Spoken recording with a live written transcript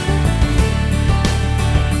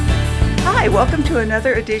welcome to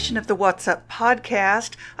another edition of the What's Up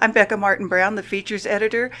podcast. I'm Becca Martin Brown, the features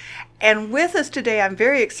editor. And with us today, I'm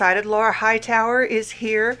very excited. Lara Hightower is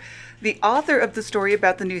here, the author of the story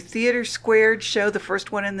about the new TheatreSquared show, the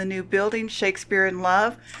first one in the new building, Shakespeare in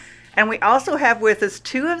Love. And we also have with us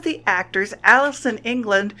two of the actors, Alison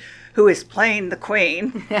England, who is playing the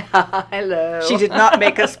Queen. Hello. She did not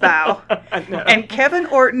make us bow. No. And Kevin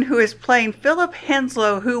Orton, who is playing Philip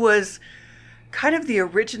Henslowe, who was kind of the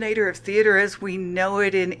originator of theater as we know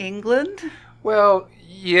it in England. Well,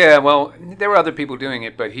 there were other people doing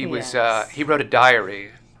it, but he wrote a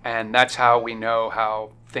diary, and that's how we know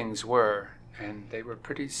how things were. And they were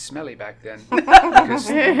pretty smelly back then because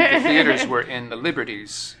the theaters were in the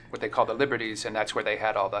Liberties, what they call the Liberties, and that's where they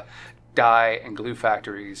had all the dye and glue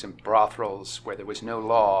factories and brothels where there was no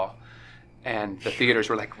law. And the theaters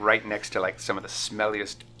were like right next to like some of the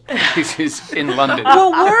smelliest places in London.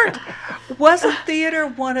 Well, wasn't theater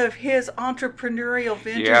one of his entrepreneurial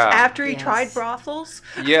ventures after he tried brothels?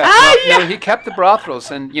 Yeah, no, he kept the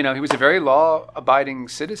brothels, and he was a very law-abiding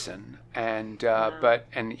citizen, and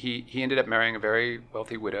he ended up marrying a very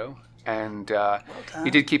wealthy widow, and he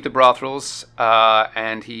did keep the brothels,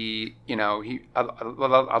 and he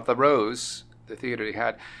the Rose, the theater he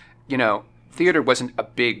had, theater wasn't a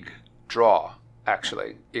big draw.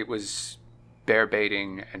 Actually, it was bear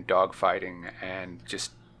baiting and dog fighting and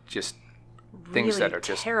just things really that are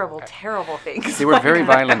just terrible things. They were very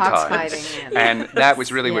violent times, and that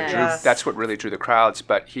was really Yes. what really drew the crowds.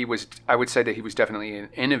 But I would say that he was definitely an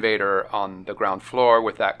innovator on the ground floor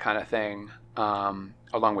with that kind of thing,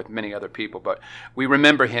 along with many other people. But we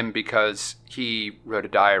remember him because he wrote a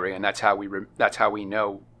diary, and that's how we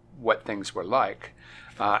know what things were like.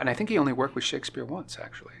 And I think he only worked with Shakespeare once,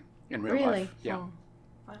 actually, in real life. Yeah. Oh.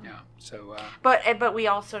 Wow. Yeah. So. But we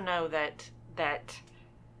also know that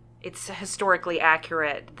it's historically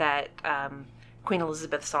accurate that Queen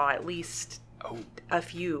Elizabeth saw at least a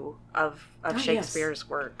few of Shakespeare's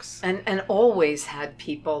works, and always had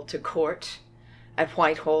people to court at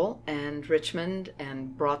Whitehall and Richmond,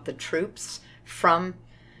 and brought the troops from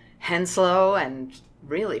Henslowe and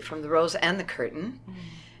really from the Rose and the Curtain,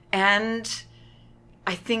 and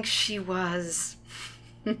I think she was.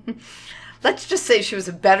 Let's just say she was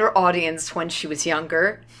a better audience when she was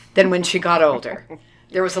younger than when she got older.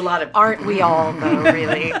 There was a lot of... Aren't we all, though,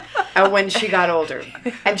 really? When she got older.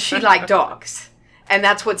 And she liked dogs. And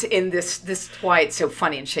that's what's in this why it's so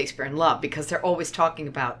funny in Shakespeare in Love, because they're always talking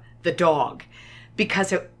about the dog,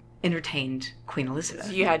 because it entertained Queen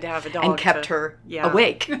Elizabeth. You had to have a dog. And kept her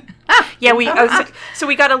awake. So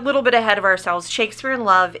we got a little bit ahead of ourselves. Shakespeare in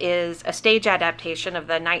Love is a stage adaptation of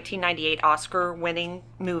the 1998 Oscar-winning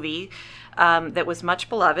movie that was much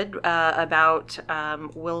beloved, about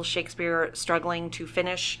Will Shakespeare struggling to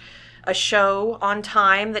finish a show on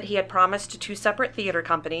time that he had promised to two separate theater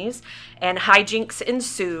companies, and hijinks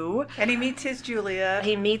ensue. And he meets his Juliet.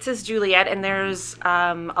 And there's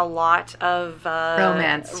a lot of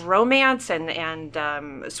romance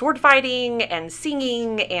and sword fighting and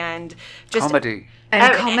singing and just comedy.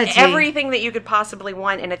 And comedy. Everything that you could possibly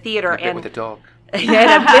want in a theater. And a bit with a dog.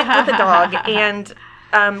 Yeah, a bit with a dog.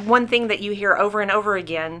 And one thing that you hear over and over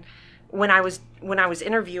again when I was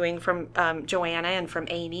interviewing from Joanna and from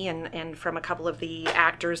Amy and from a couple of the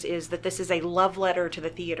actors is that this is a love letter to the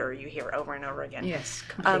theater. You hear over and over again. Yes,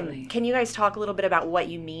 completely. Can you guys talk a little bit about what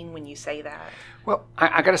you mean when you say that? Well,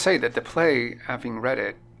 I got to say that the play, having read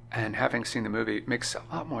it and having seen the movie, makes a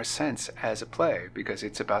lot more sense as a play because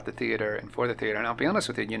it's about the theater and for the theater. And I'll be honest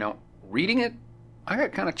with you, reading it, I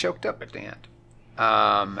got kind of choked up at the end.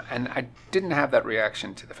 And I didn't have that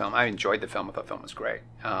reaction to the film. I enjoyed the film. I thought the film was great.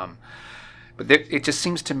 But it just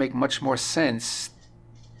seems to make much more sense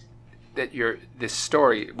that this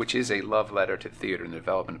story, which is a love letter to the theater and the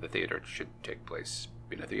development of the theater, should take place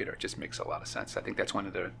in a theater. It just makes a lot of sense. I think that's one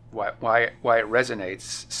of the why it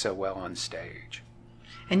resonates so well on stage.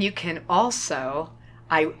 And you can also,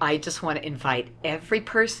 I just want to invite every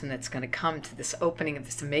person that's going to come to this opening of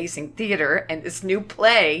this amazing theater and this new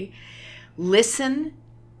play, listen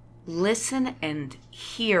and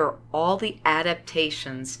hear all the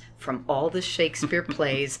adaptations from all the Shakespeare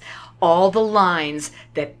plays, all the lines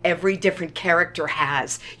that every different character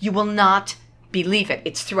has. You will not believe it.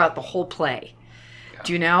 It's throughout the whole play. Yeah.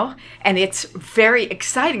 Do you know? And it's very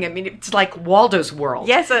exciting. I mean, it's like Waldo's World.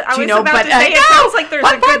 Yes, I was about to say, it sounds like there's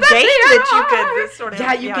a good game that you could sort of...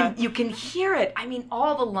 Yeah, you can hear it. I mean,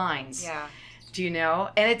 all the lines. Yeah. Do you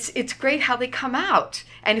know? And it's great how they come out.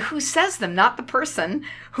 And who says them? Not the person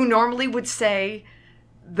who normally would say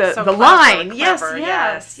So the clever, line. clever,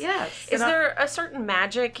 Yes. Is there a certain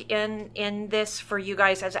magic in this for you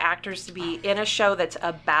guys as actors to be in a show that's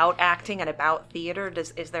about acting and about theater?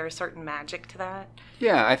 Is there a certain magic to that?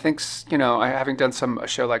 Yeah, I think, having done a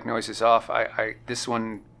show like Noises Off, this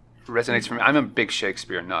one resonates for me. I'm a big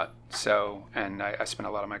Shakespeare nut, and I spent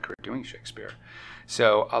a lot of my career doing Shakespeare.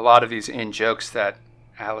 So a lot of these in-jokes that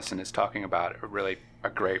Alison is talking about are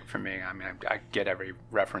great for me. I mean, I get every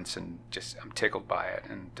reference and I'm tickled by it.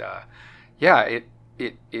 And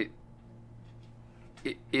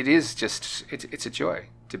it is just it's a joy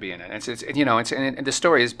to be in it. And the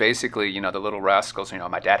story is basically the Little Rascals.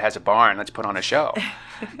 My dad has a barn. Let's put on a show.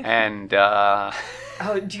 And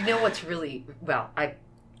Oh, do you know what's really I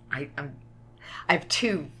have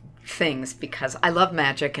two things because I love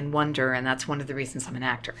magic and wonder, and that's one of the reasons I'm an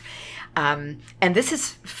actor. And this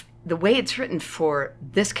is the way it's written for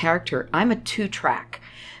this character. I'm a 2-track,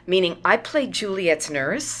 meaning I play Juliet's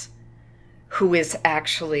nurse, who is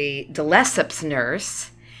actually de Lesseps'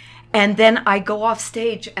 nurse, and then I go off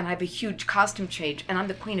stage and I have a huge costume change, and I'm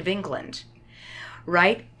the Queen of England,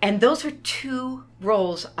 right? And those are 2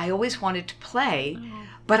 roles I always wanted to play,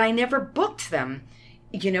 but I never booked them,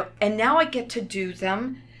 and now I get to do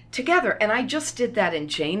them together. And I just did that in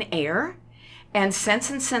Jane Eyre and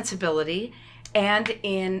Sense and Sensibility and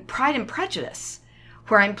in Pride and Prejudice,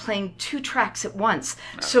 where I'm playing 2 tracks at once.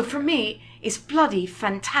 So for me, it's bloody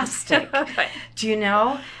fantastic. Do you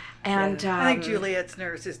know? And I think Juliet's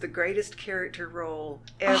Nurse is the greatest character role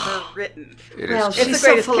ever written. it well, is. It's she's the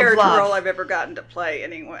greatest so full of character love. role I've ever gotten to play,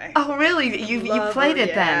 anyway. Oh, really? You Love played her, it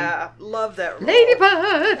yeah. Love that role. then?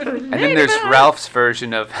 Ladybird. And then there's Ralph's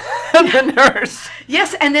version of the nurse.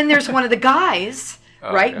 Yes, and then there's one of the guys,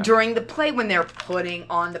 right, yeah. during the play when they're putting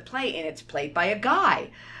on the play, and it's played by a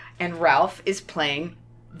guy. And Ralph is playing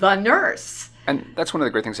the nurse. And that's one of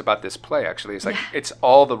the great things about this play, actually. It's it's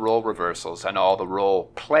all the role reversals and all the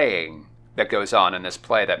role playing that goes on in this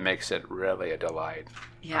play that makes it really a delight.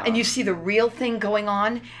 Yeah, and you see the real thing going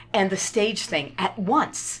on and the stage thing at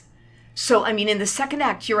once. So, I mean, in the second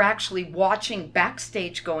act, you're actually watching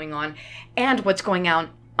backstage going on and what's going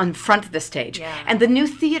on in front of the stage. Yeah. And the new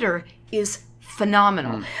theater is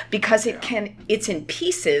phenomenal because it's in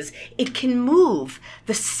pieces. It can move.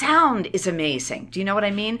 The sound is amazing. Do you know what I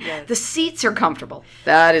mean? Yes. The seats are comfortable.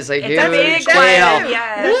 That is a It's huge a big deal. one.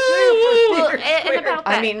 Yes. Woo! Well, and about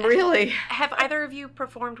that, I mean, really. have either of you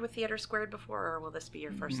performed with TheatreSquared before, or will this be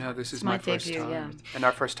your first No, time? this is my my first debut, time. yeah. And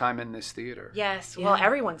our first time in this theater. Yes, well, Yeah.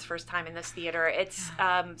 everyone's first time in this theater. It's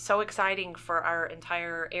so exciting for our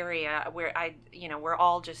entire area. Where we're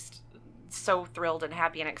all just so thrilled and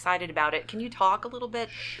happy and excited about it. Can you talk a little bit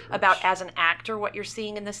about, as an actor, what you're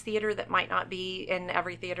seeing in this theater that might not be in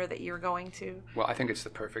every theater that you're going to? Well, I think it's the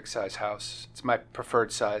perfect size house. It's my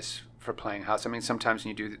preferred size for playing house. I mean, sometimes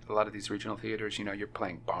when you do a lot of these regional theaters, you're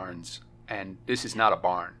playing barns, and this is not a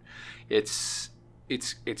barn. It's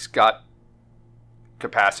got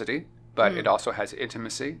capacity, but it also has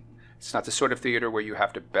intimacy. It's not the sort of theater where you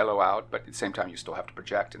have to bellow out, but at the same time you still have to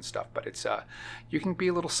project and stuff. But it's you can be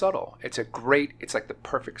a little subtle. It's like the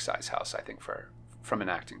perfect size house, I think, from an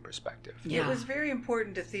acting perspective. Yeah. It was very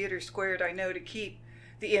important to TheatreSquared, I know, to keep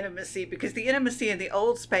the intimacy, because the intimacy in the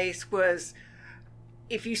old space was,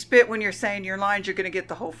 if you spit when you're saying your lines, you're going to get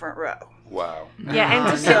the whole front row. Wow. Yeah, and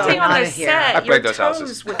no, depending on not the here. set, I your played those toes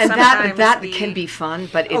houses. would And sometimes that be... can be fun,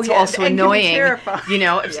 but it's yeah, also and can be annoying, terrifying.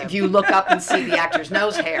 if you look up and see the actor's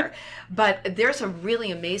nose hair. But there's a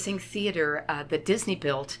really amazing theater that Disney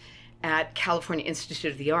built at California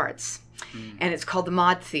Institute of the Arts. And it's called the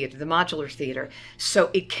Mod Theater, the Modular Theater.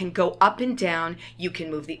 So it can go up and down. You can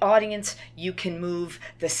move the audience. You can move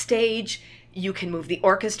the stage. You can move the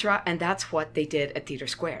orchestra. And that's what they did at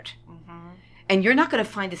TheatreSquared. And you're not going to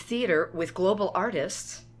find a theater with global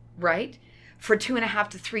artists, right, for 2.5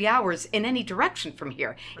 to 3 hours in any direction from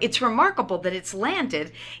here. It's remarkable that it's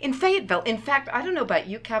landed in Fayetteville. In fact, I don't know about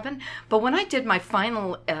you, Kevin, but when I did my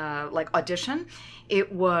final audition,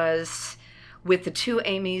 it was with the 2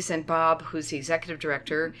 Amy's and Bob, who's the executive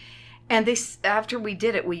director. And after we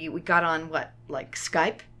did it, we got on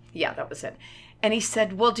Skype? Yeah, that was it. And he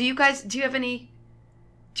said, "Well, do you have any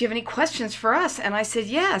questions for us?" And I said,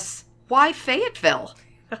 "Yes. Why Fayetteville?"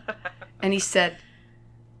 And he said,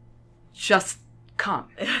 "Just come.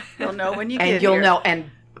 You'll know when you get And you'll here. know."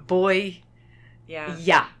 And boy,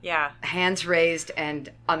 Yeah. yeah, hands raised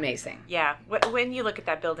and amazing. Yeah. When you look at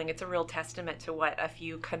that building, it's a real testament to what a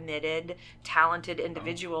few committed, talented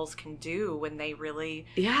individuals can do when they really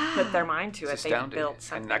put their mind to it. It's They've astounding. built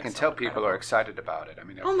something. And I can so tell people incredible. are excited about it. I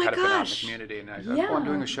mean, I've Oh my had it put out in the gosh. community, and Yeah. I'm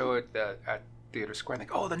doing a show at TheatreSquared. They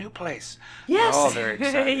go, oh, the new place. Yes. They're all very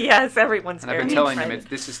excited. Yes, everyone's And I've very been telling excited.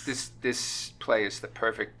 them this play is the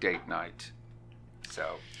perfect date night.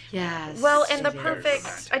 So Yes. Well, and the it is.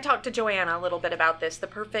 perfect, I talked to Joanna a little bit about this, the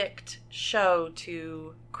perfect show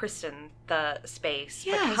to christen the space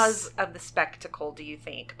Yes. because of the spectacle, do you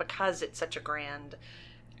think? Because it's such a grand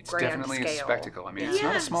definitely scale. a spectacle. I mean, it's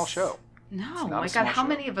not a small Yes. show. No, not my a small God, how show.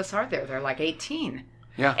 many of us are there? There are like 18.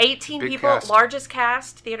 Yeah. 18 big people, cast. largest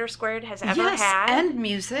cast TheatreSquared has ever Yes, had. and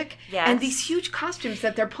music. Yes. And these huge costumes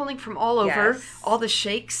that they're pulling from all over, Yes. all the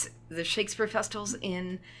Shakespeare festivals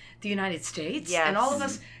in the United States. Yes. And all of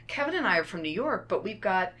us, Kevin and I are from New York, but we've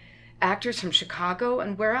got actors from Chicago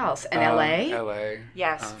and where else? And LA? LA.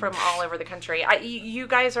 Yes, from all over the country. You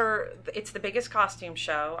guys are, it's the biggest costume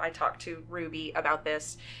show. I talked to Ruby about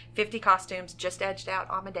this. 50 costumes, just edged out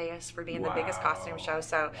Amadeus for being the biggest costume show.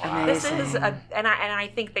 So this is, and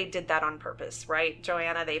I think they did that on purpose, right,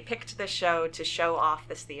 Joanna? They picked this show to show off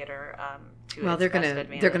this theater to Well, its they're best gonna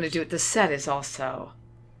advantage. do it. The set is also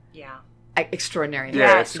Yeah. extraordinary.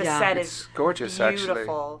 Yeah, Yes, the set it's is gorgeous,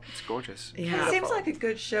 beautiful. actually. It's gorgeous. Yeah. It seems like a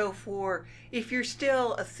good show for if you're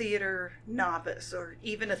still a theater novice or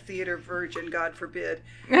even a theater virgin, God forbid.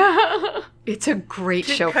 It's a great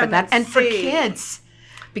To show for come that, and and for see. kids,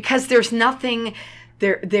 because there's nothing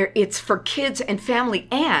there. It's for kids and family,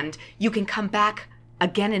 and you can come back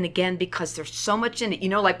again and again because there's so much in it. You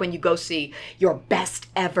know, like when you go see your best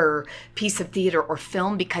ever piece of theater or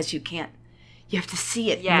film, because you have to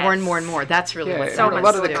see it more and more and more. That's really Yeah, what so a much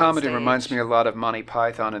lot of the to do on comedy stage. reminds me a lot of Monty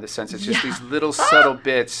Python in the sense it's just these little subtle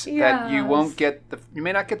bits that you won't get. You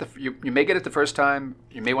may not get you may get it the first time.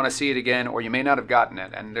 You may want to see it again, or you may not have gotten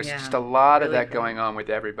it. And there's just a lot of that going on with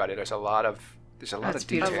everybody. There's a lot of That's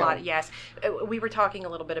detail. beautiful. A lot, yes. We were talking a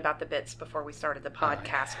little bit about the bits before we started the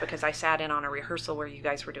podcast because I sat in on a rehearsal where you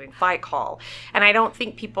guys were doing Fight Call. And I don't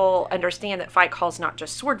think people understand that Fight Call is not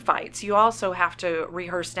just sword fights. You also have to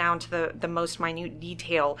rehearse down to the most minute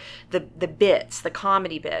detail, the bits, the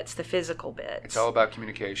comedy bits, the physical bits. It's all about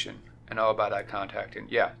communication and all about eye contact. And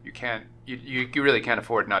yeah, you really can't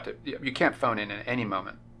afford not to. You can't phone in at any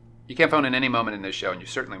moment. You can't phone in any moment in this show, and you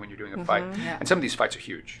certainly when you're doing a fight. Yeah. And some of these fights are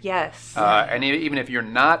huge. Yes. And even if you're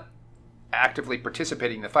not actively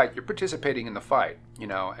participating in the fight, you're participating in the fight,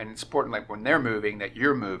 and it's important, like when they're moving, that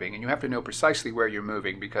you're moving, and you have to know precisely where you're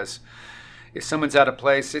moving, because if someone's out of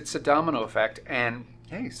place, it's a domino effect, and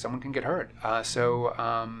hey, someone can get hurt. I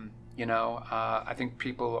think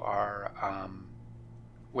people are,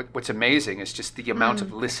 what's amazing is just the amount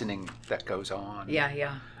of listening that goes on.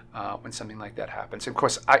 Yeah. When something like that happens. And of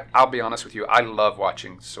course, I'll be honest with you, I love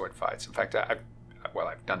watching sword fights. In fact, I've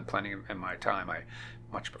done plenty in my time. I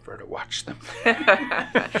much prefer to watch them.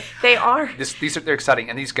 They are. They're exciting,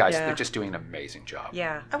 and these guys, Yeah. they're just doing an amazing job.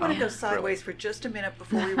 Yeah. I want to go sideways for just a minute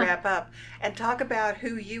before we wrap up and talk about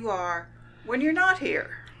who you are when you're not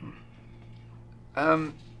here.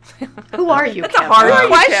 Who are you? That's a Kevin? hard Who are you,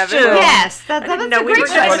 question. Kevin? Yes, that's didn't a know we great were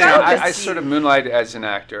gonna Funny, go question. I sort of moonlight as an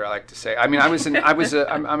actor, I like to say. I mean,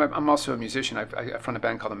 I'm also a musician. I run a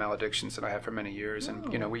band called The Maledictions that I have for many years, and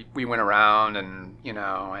we went around, and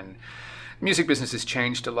and the music business has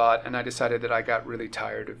changed a lot, and I decided that I got really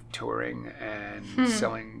tired of touring and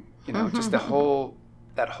selling, just that whole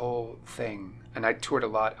thing. And I toured a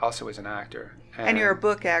lot, also as an actor. And you're a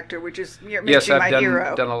book actor, which is makes Yes, you I've my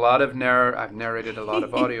hero. done a lot of I've narrated a lot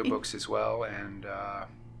of audiobooks as well, and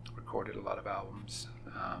recorded a lot of albums.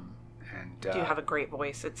 Do you have a great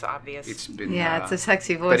voice? It's obvious. It's been It's a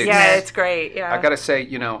sexy voice. it's- yeah, it's great. Yeah. I gotta say,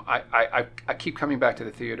 I keep coming back to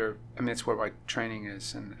the theater. I mean, it's where my training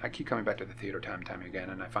is, and I keep coming back to the theater time and time again.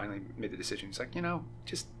 And I finally made the decision. It's like, I'm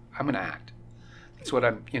gonna act. That's what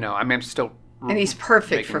I'm still. And he's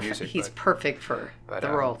perfect making music, perfect for but,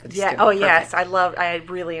 the role. That he's Yeah. doing. Oh, yes. Perfect. I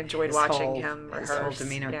really enjoyed His watching whole- him his rehearse. whole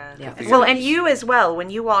demeanor. Yeah. Yeah. Well, and you as well.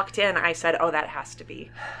 When you walked in, I said, "Oh, that has to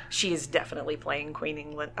be. She is definitely playing Queen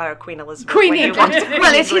Elizabeth." Queen when you walked England. in.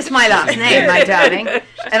 Well, it is my last name, my darling.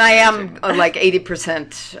 And I am like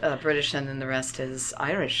 80% British, and then the rest is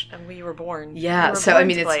Irish. And we were born. Yeah. We were So born I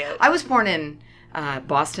mean, to play it. I was born in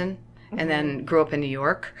Boston, and then grew up in New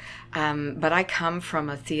York. But I come from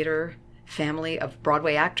a theater family of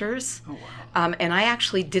Broadway actors. Oh, wow. And I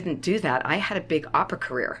actually didn't do that. I had a big opera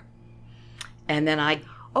career. And then I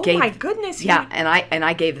Oh gave, my goodness! yeah, and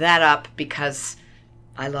I gave that up because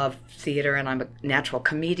I love theater, and I'm a natural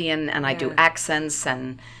comedian, and I do accents,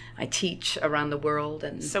 and I teach around the world,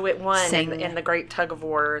 and So it won sing. in the great tug of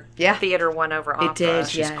war. Yeah. Theater won over opera. It did.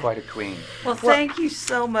 She's Yeah. quite a queen. Well, thank you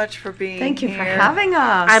so much for being Thank you here. for having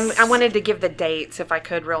us. I wanted to give the dates if I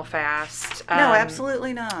could real fast. No,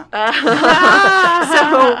 absolutely not. So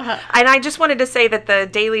and I just wanted to say that the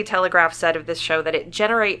Daily Telegraph said of this show that it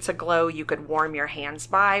generates a glow you could warm your hands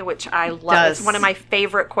by, which I love. It's one of my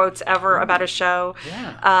favorite quotes ever about a show.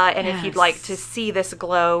 Yeah. And if you'd like to see this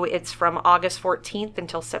glow, it's from August 14th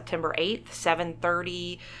until September 8th,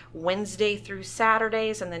 7:30 Wednesday through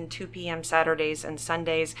Saturdays, and then 2 p.m. Saturdays and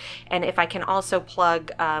Sundays. And if I can also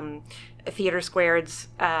plug TheatreSquared's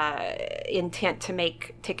intent to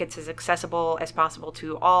make tickets as accessible as possible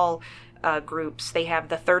to all groups. They have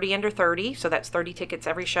the 30 under 30, so that's 30 tickets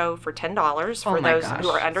every show for $10 for those who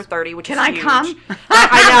are under 30, which is huge. Can I come?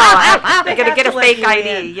 I know. They're going to get a fake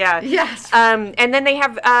ID. Yeah. Yes. And then they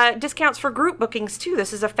have discounts for group bookings, too.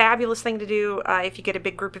 This is a fabulous thing to do. If you get a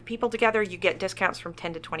big group of people together, you get discounts from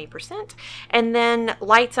 10 to 20%. And then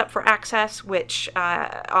Lights Up for Access, which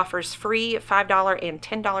offers free $5 and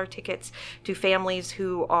 $10 tickets to families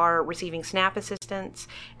who are receiving SNAP assistance,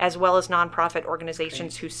 as well as nonprofit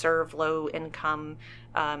organizations who serve low-income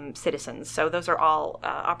citizens. So those are all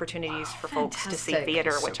opportunities for folks to see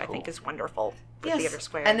theater, which I think is wonderful for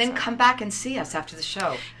TheatreSquared. And then come back and see us after the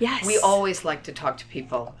show. Yes. We always like to talk to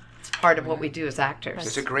people. It's part of what we do as actors.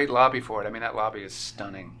 There's a great lobby for it. I mean, that lobby is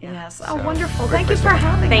stunning. Yes. So, oh, wonderful. Thank you for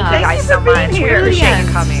having us. Thank you guys so much. We appreciate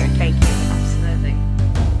you coming. Thank you.